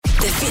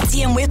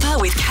Fitzy and Whipper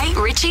with Kate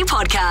Ritchie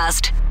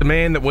podcast. The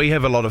man that we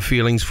have a lot of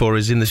feelings for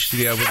is in the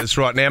studio with us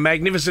right now.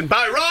 Magnificent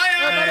Beau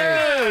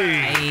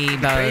Ryan! Hey,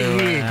 Beau.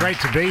 Hey, great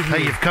to be here.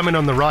 Hey, you've come in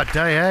on the right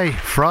day, eh?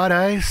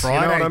 Fridays, you know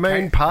what I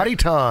mean? Party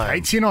time.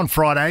 Kate's in on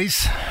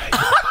Fridays.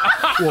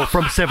 Well,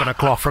 from 7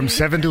 o'clock. From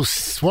 7 till, 8?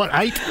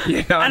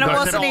 Yeah, no, And I no,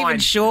 wasn't even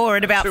sure.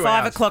 At about 2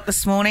 5 hours. o'clock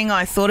this morning,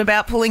 I thought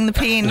about pulling the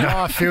pin. No,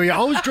 I feel you.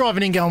 I was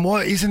driving in going,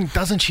 what,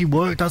 doesn't she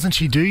work? Doesn't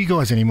she do you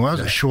guys anymore? That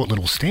was a short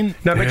little stint.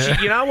 No,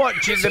 but you know what?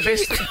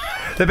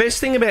 The best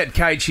thing about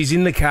Kate, she's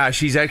in the car,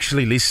 she's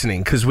actually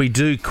listening because we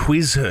do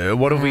quiz her.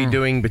 What are we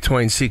doing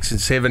between 6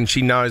 and 7?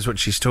 She knows what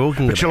she's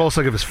talking But about. she'll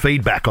also give us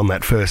feedback on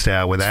that first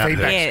hour without her.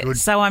 Feedback. Yeah, good.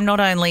 so I'm not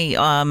only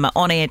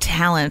on-air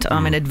talent,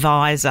 I'm an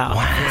advisor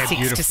for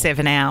 6 to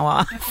 7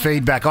 hour.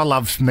 Feedback. I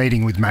love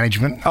meeting with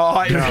management.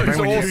 Oh, You know what I it's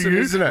mean? When awesome,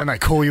 isn't it? When they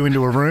call you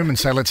into a room and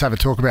say, let's have a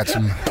talk about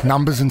some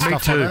numbers and Me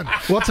stuff too. like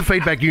that. What's the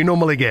feedback you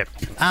normally get?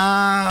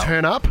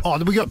 Turn up?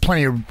 Oh, we've got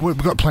plenty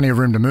of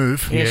room to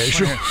move. Yeah,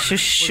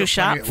 shush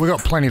up. We've got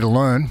plenty to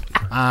learn,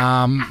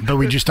 but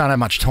we just don't have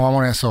much time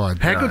on our side.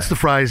 How good's the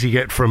phrase you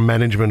get from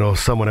management or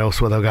someone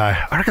else where they'll go,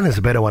 I reckon there's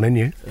a better one in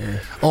you?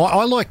 Oh,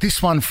 I like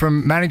this one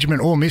from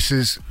management or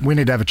missus. We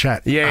need to have a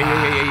chat.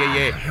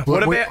 Yeah.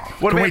 What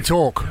Can we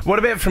talk? What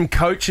about from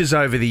coaches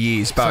over the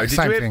years, Beau?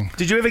 Same thing.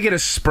 Did you ever get a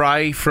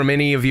spray from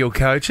any of your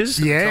coaches?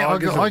 Yeah, I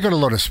got a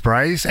lot of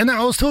sprays. And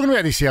I was talking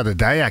about this the other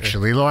day,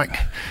 actually. Like,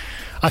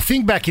 I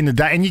think back in the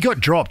day, and you got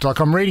dropped. Like,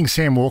 I'm reading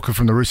Sam Walker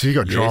from the Roosters, he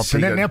got dropped. he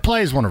And then got- now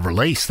players want to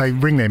release. They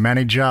ring their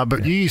manager,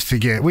 but we used to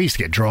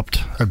get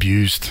dropped,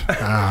 abused,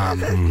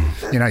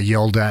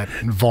 yelled at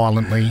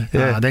violently.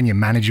 Then your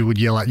manager would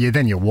yell at you.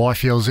 Then your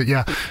wife yells at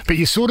you. But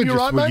you sort of You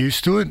just right, were mate?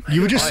 used to it.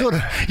 You were just sort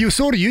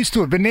of used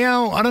to it. But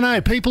now, I don't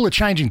know, people are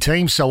changing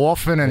teams so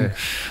often, and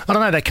I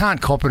don't know, they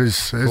can't cop it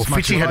as Well, much.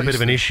 Fitzy as had a they bit of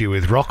used an to. issue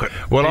with Rocket.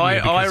 Well, didn't he,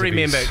 I because of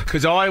remember his-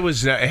 because I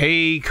was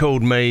he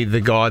called me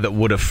the guy that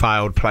would have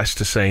failed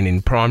plasticine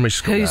in primary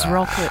school. Who's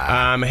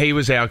Rocket? He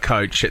was our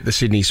coach at the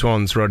Sydney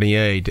Swans, Rodney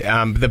Eade.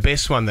 The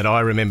best one that I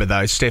remember,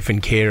 though,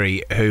 Stephen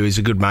Carey, who is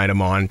a good mate of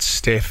mine.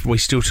 Steph, we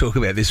still talk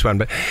about this one,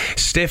 but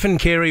Stephen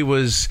Carey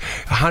was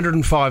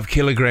 105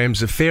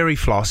 kilograms of fairy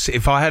floss.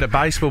 If I had a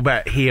baseball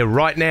bat here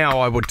right now,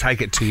 I would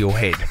take it to your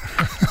head.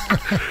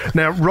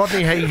 Now,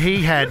 Rodney,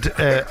 he had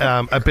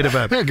a bit of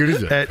a... How good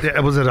is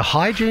it? Was it a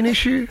hygiene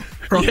issue?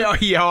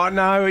 Yeah, I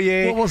know,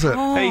 yeah. What was it?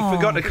 He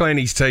forgot to clean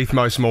his teeth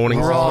most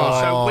mornings.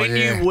 Right. So when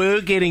Yeah. you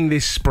were getting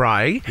this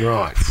spray,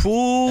 Right.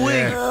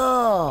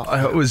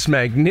 it was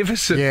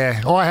magnificent.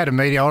 Yeah, I had a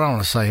meeting. I don't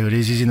want to say who it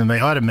is. He's in the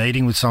meeting. I had a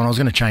meeting with someone. I was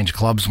going to change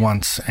clubs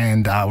once,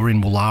 and we're in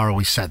Woollahra.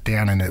 We sat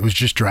down, and it was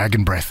just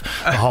dragon breath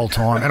the whole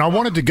time. And I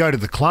wanted to go to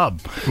the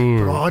club,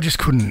 but I just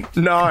couldn't.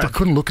 No. I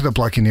couldn't look at the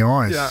bloke in the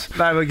eyes. Yeah,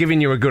 they were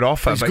giving you a good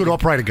offer. He's a but good you-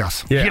 operator,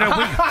 Gus. Yeah. You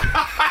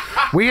know,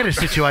 we had a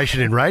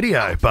situation in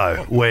radio,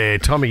 Beau, where,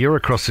 Tommy, you're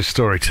across this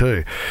story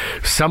too.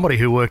 Somebody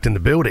who worked in the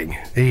building,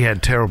 he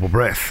had terrible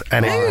breath,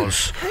 and it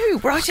was... Who?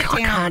 Write it I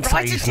down. can't say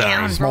Write his it down. name.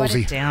 Write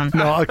Smallsy. it down.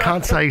 No, I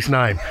can't say his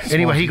name.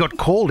 Anyway, he got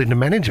called into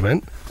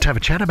management to have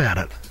a chat about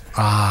it.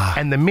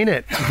 And the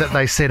minute that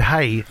they said,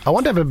 hey, I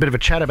want to have a bit of a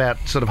chat about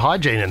sort of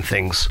hygiene and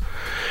things,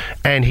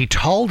 and he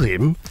told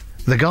him,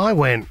 the guy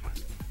went,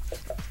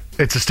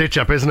 it's a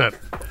stitch-up, isn't it?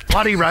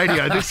 Bloody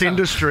radio, this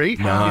industry.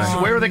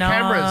 Where are the No.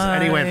 cameras?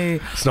 And he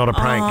went, it's not a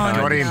prank.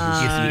 Got him.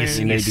 Yes,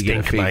 You need to get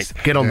it stink, mate.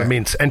 fixed. Get on the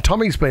mints. And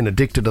Tommy's been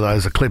addicted to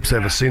those clips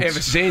ever since.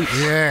 Ever since.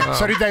 Yeah.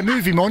 So did they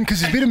move him on?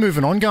 Because there's a bit of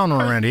moving on going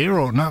on around here,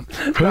 or no?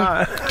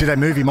 Did they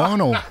move him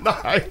on, or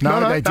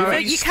no? They did.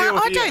 But you can't.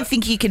 I don't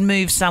think you can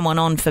move someone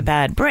on for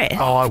bad breath.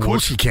 Oh, I Of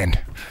course you can.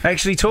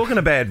 Actually, talking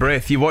of bad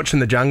breath, you're watching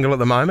The Jungle at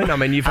the moment. I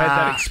mean, you've had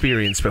that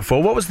experience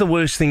before. What was the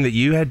worst thing that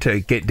you had to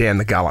get down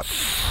the gullet?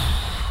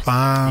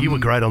 You were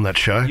great on that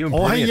show. You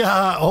were brilliant.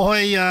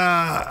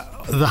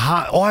 The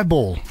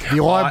eyeball.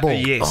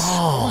 yes.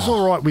 I was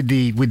all right with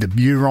the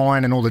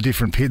urine and all the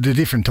different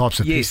types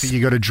of Yes. piss that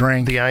you got to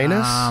drink. The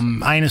anus?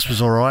 Anus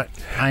was all right.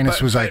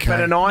 Anus was okay.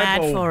 But an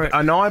Mad for it.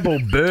 eyeball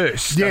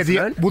burst. yeah,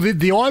 doesn't it?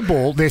 the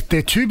eyeball, they're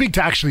too big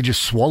to actually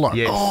just swallow.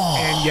 Yes.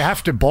 And you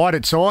have to bite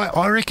it. So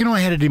I reckon I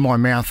had it in my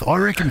mouth,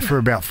 for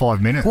about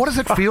 5 minutes. What does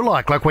it feel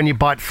like? Like when you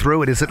bite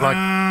through it, is it like...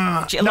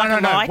 Like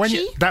a When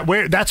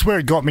lychee? that's where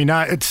it got me.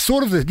 No, it's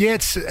sort of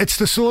it's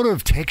the sort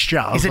of texture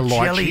of is a it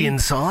lychee. jelly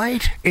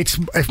inside? It's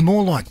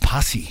more like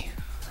pussy.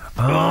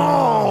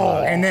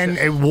 Oh, and then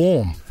it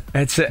warm.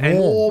 It's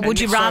Warm.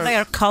 Would you rather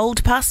a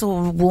cold pus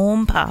or a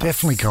warm pus?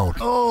 Definitely cold.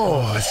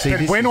 Oh, see,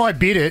 But when I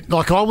bit it,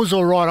 like I was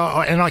all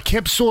right, and I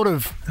kept sort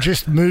of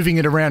just moving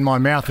it around my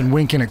mouth and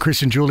winking at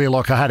Chris and Julia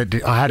like I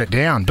had it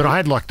down. But I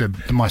had like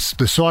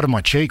the side of my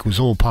cheek was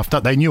all puffed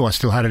up. They knew I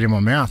still had it in my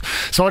mouth,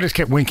 so I just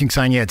kept winking,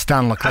 saying, "Yeah, it's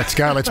done. Like, let's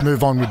go. Let's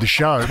move on with the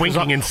show."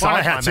 Winking inside I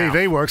know how my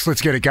TV mouth. works.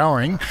 Let's get it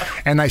going.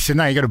 And they said,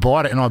 "No, you got to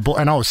bite it." And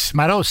I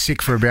was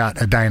sick for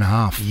about a day and a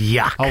half.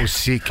 Yuck. I was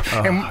sick.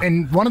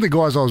 And one of the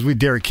guys I was with,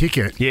 Derek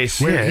Kickett, Yes.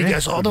 he Yeah.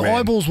 goes, "Oh, the Good man.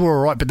 eyeballs were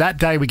all right." But that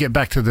day we get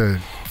back to the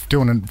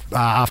doing it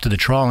after the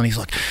trial, and he's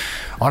like,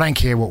 "I don't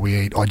care what we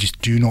eat. I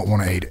just do not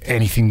want to eat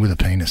anything with a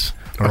penis."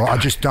 All right, I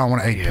just don't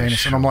want to eat penis.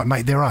 sure. And I'm like,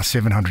 mate, there are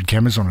 700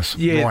 cameras on us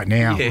right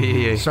now.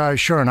 Yeah. So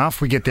sure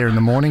enough, we get there in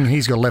the morning.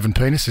 He's got 11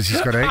 penises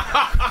he's got to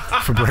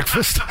eat for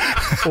breakfast.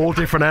 All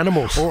different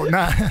animals.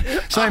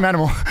 Same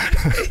animal.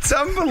 It's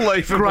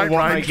unbelievable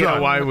what they get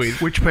away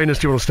with. Which penis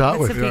do you want to start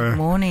It's with? a big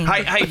morning.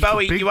 Hey,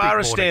 Bowie, you are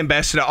a stand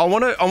ambassador. I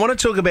want to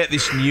talk about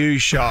this new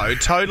show,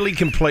 Totally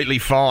Completely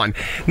Fine.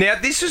 Now,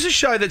 this is a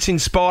show that's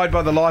inspired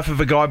by the life of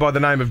a guy by the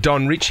name of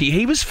Don Ritchie.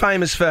 He was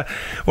famous for,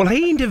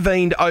 he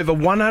intervened over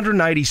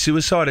 180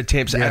 suicide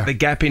attempts at the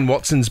Gap in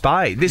Watson's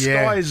Bay. This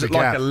guy is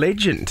like a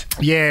legend.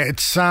 Yeah,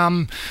 it's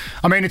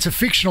it's a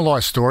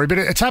fictionalised story, but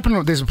it's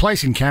happened. There's a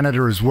place in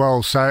Canada as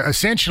well. So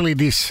essentially,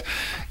 this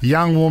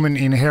young woman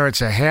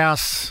inherits a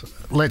house,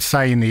 let's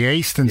say in the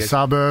eastern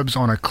suburbs,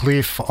 on a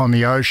cliff on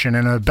the ocean,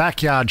 and a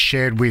backyard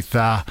shared with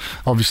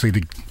obviously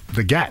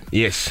the Gap.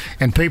 Yes.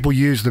 And people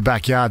use the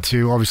backyard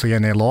to obviously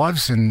end their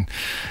lives, and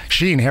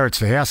she inherits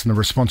the house and the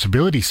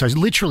responsibility. So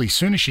literally, as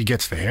soon as she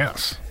gets the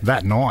house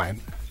that night,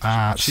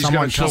 she's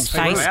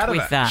faced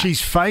with that.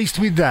 She's faced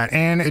with that,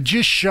 and it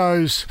just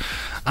shows.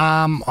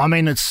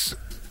 It's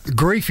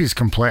grief is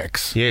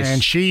complex. Yes.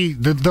 And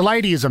the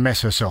lady is a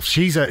mess herself.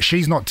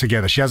 She's not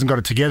together. She hasn't got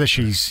it together.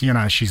 She's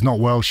not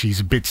well. She's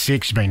a bit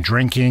sick. She's been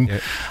drinking.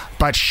 Yep.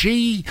 But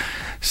she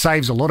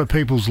saves a lot of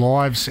people's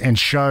lives and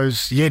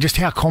shows, just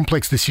how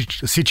complex the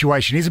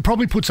situation is. It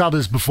probably puts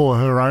others before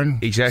her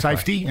own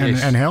safety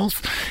and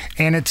health.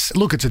 And it's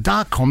a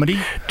dark comedy.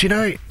 Do you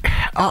know,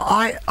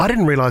 I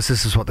didn't realise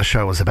this is what the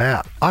show was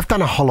about. I've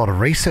done a whole lot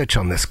of research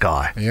on this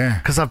guy. Yeah.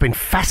 Because I've been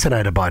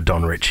fascinated by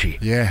Don Ritchie.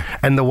 Yeah.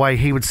 And the way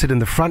he would sit in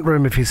the front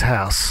room of his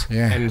house.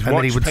 Yeah. And then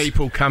watch he would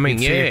people coming,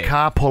 he'd see a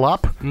car pull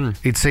up,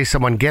 he'd see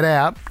someone get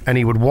out, and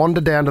he would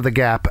wander down to the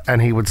Gap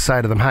and he would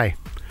say to them, hey,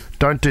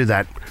 don't do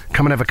that.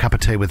 Come and have a cup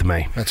of tea with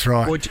me. That's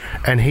right.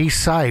 And he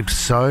saved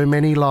so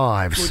many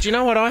lives. Well, do you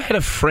know what? I had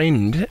a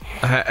friend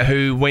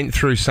who went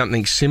through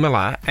something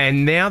similar,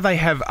 and now they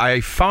have a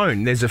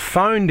phone. There's a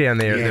phone down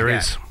there. Yeah, there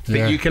is.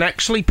 That you can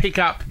actually pick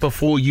up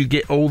before you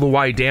get all the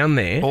way down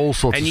there. All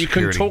sorts and of you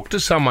security. can talk to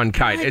someone,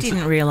 Kate. I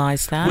didn't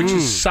realise that. Which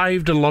has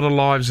saved a lot of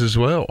lives as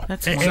well.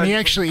 That's And he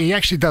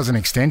actually does an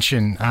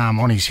extension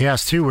on his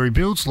house too, where he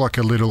builds like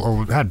a little,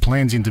 or had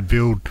plans in to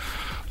build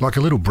like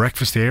a little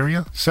breakfast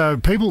area. So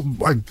people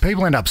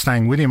end up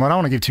staying with him. I don't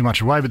want to give too much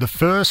away, but the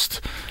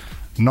first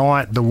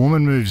night the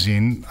woman moves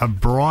in, a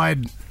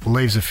bride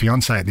leaves a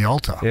fiancé at the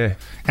altar. Yeah.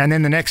 And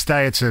then the next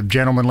day it's a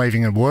gentleman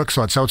leaving a work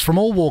site. So it's from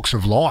all walks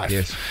of life.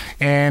 Yes.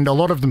 And a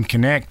lot of them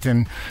connect,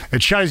 and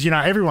it shows,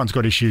 everyone's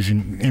got issues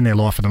in their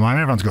life at the moment.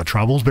 Everyone's got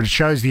troubles, but it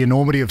shows the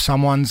enormity of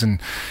someone's, and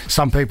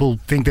some people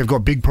think they've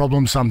got big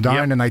problems, some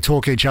don't, and they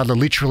talk each other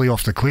literally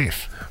off the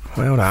cliff.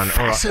 Well done.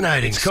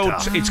 Fascinating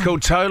stuff. It's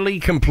called Totally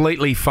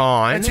Completely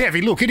Fine. It's heavy.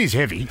 Look, it is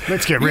heavy.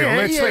 Let's get real.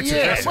 Let's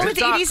address Well, it.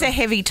 it is a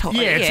heavy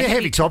topic. Yeah, it's a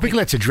heavy topic.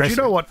 Let's address Do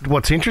you know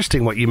what's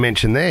interesting, what you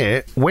mentioned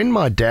there? When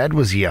my dad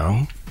was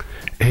young,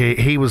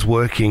 he was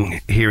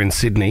working here in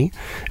Sydney,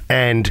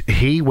 and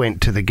he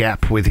went to the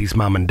Gap with his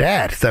mum and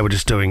dad. They were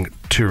just doing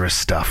tourist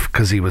stuff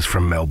because he was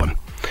from Melbourne.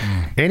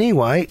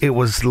 Anyway, it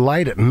was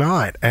late at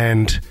night,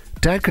 and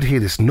Dad could hear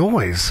this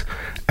noise,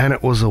 and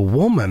it was a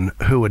woman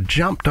who had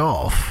jumped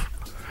off,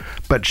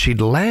 but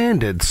she'd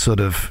landed sort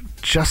of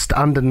just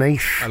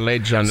underneath, A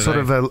ledge underneath. sort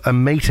of a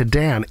metre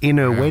down in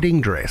her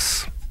wedding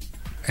dress.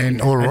 And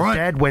all And right.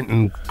 Dad went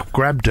and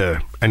grabbed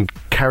her and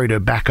carried her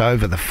back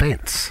over the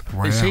fence.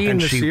 Wow. Is he in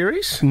And the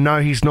series?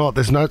 No, he's not.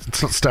 It's not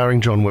starring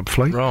John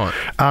Whipfleet. Right.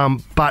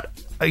 But,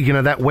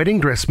 that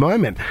wedding dress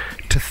moment,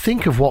 to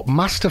think of what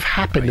must have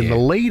happened in the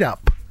lead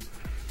up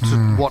to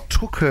what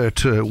took her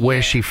to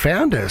where she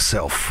found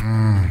herself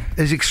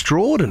is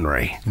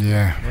extraordinary.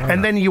 Yeah.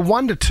 And then you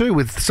wonder too,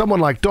 with someone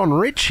like Don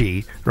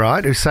Ritchie,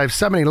 right, who saved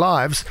so many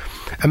lives,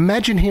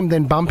 imagine him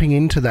then bumping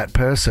into that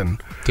person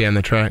Down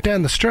the track.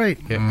 down the street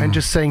and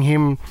just seeing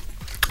him,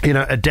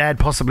 a dad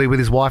possibly with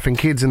his wife and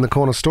kids in the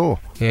corner store.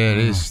 Yeah, it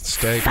is. It's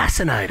deep.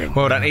 Fascinating.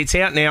 Well done. It's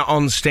out now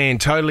on Stand.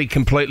 Totally,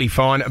 completely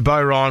fine.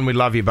 Beau Ryan, we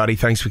love you, buddy.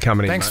 Thanks for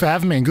coming Thanks in. for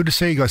having me, and good to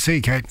see you guys. See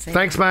you, Kate.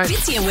 Thanks, mate.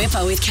 Fitzy and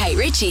Whipper with Kate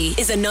Ritchie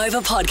is a Nova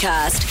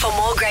podcast. For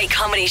more great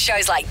comedy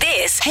shows like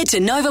this, head to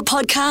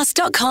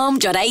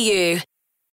novapodcast.com.au.